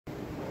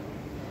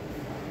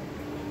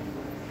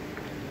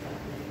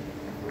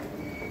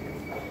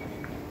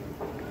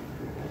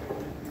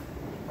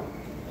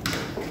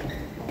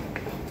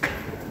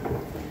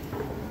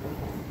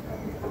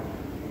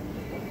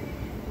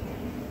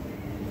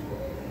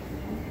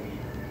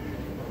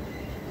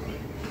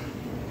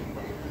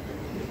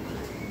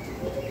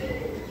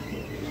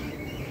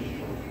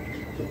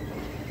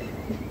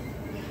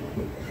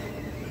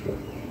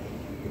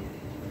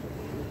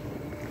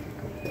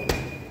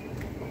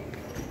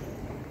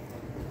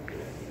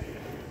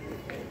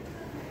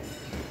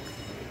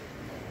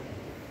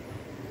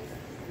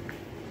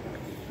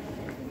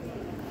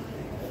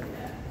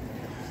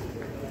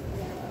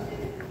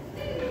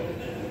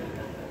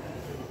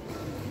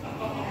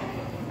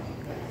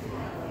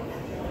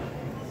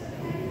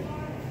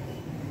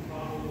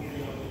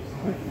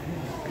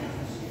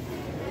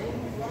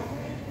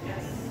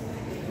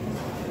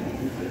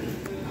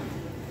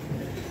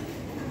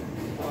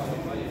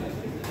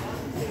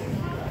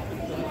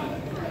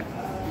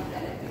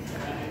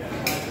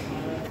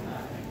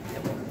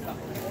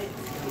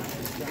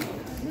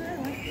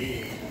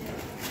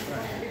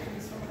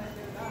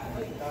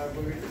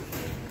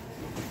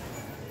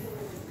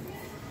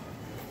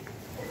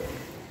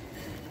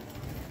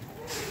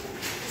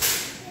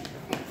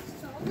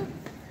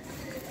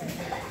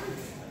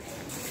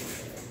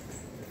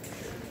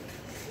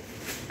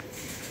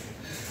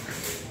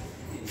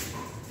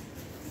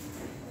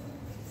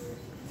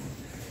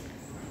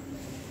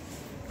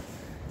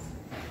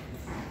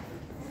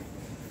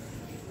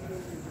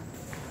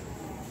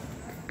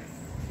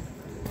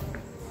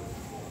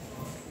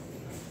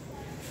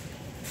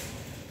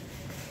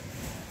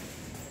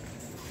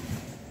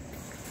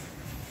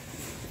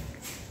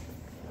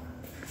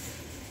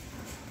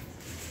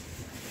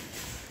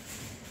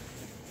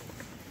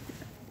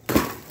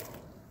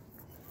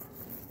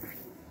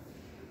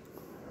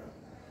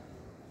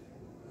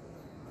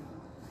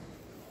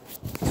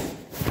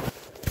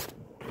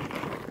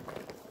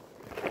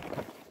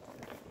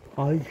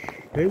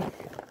Hey.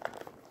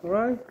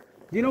 Alright.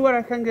 Do you know where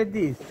I can get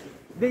these?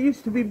 They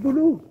used to be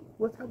blue.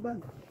 What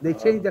happened? They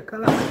changed the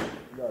color.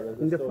 No,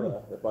 they're still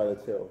there. They're by the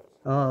till.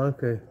 Oh,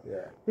 okay.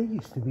 Yeah. They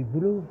used to be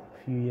blue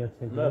a few years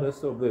ago. No, they're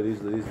still blue.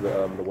 These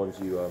are the ones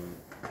you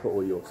put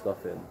all your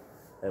stuff in,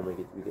 and we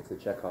get to the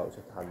checkout. So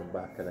you have to hand them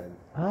back, and then.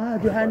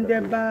 To hand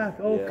them back.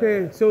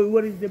 Okay. Yeah. So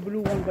what is the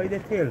blue one by the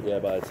tail? Yeah,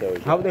 by the tail.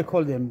 How they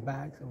call them,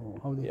 bags? Or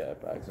how they... Yeah,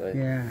 bags. Eh?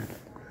 Yeah.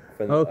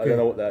 Okay. I don't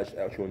know what the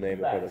actual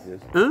name of the product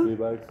is. Huh? Blue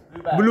bags.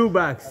 Blue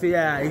bags.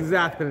 Yeah,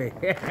 exactly.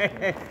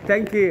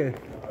 Thank you.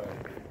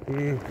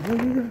 Yeah.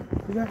 You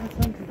got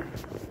something.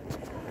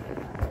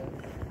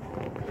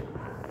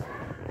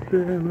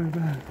 Yeah, my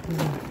bag.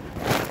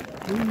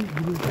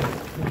 Blue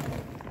bags.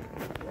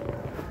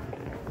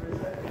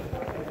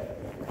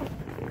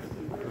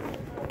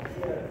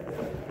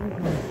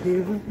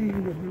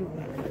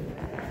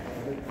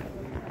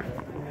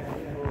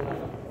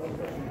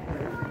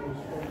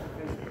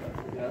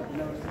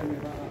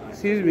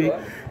 Excuse me.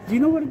 Do you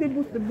know where they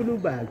put the blue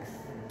bags?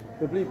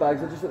 The blue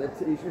bags are just at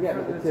the you should get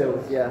them at the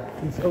tills, yeah.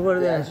 It's over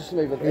there. Yeah, it's just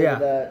over Yeah.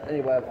 there,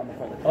 anywhere on the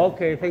front.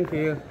 Okay, thank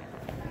you.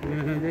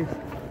 Yeah, this.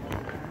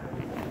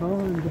 Oh,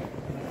 and the...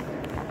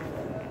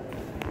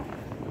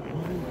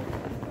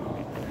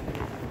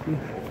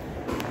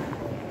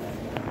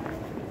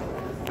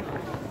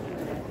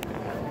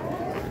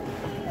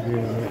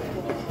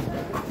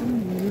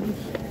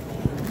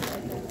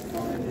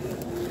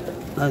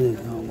 I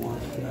don't know what.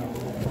 Yeah.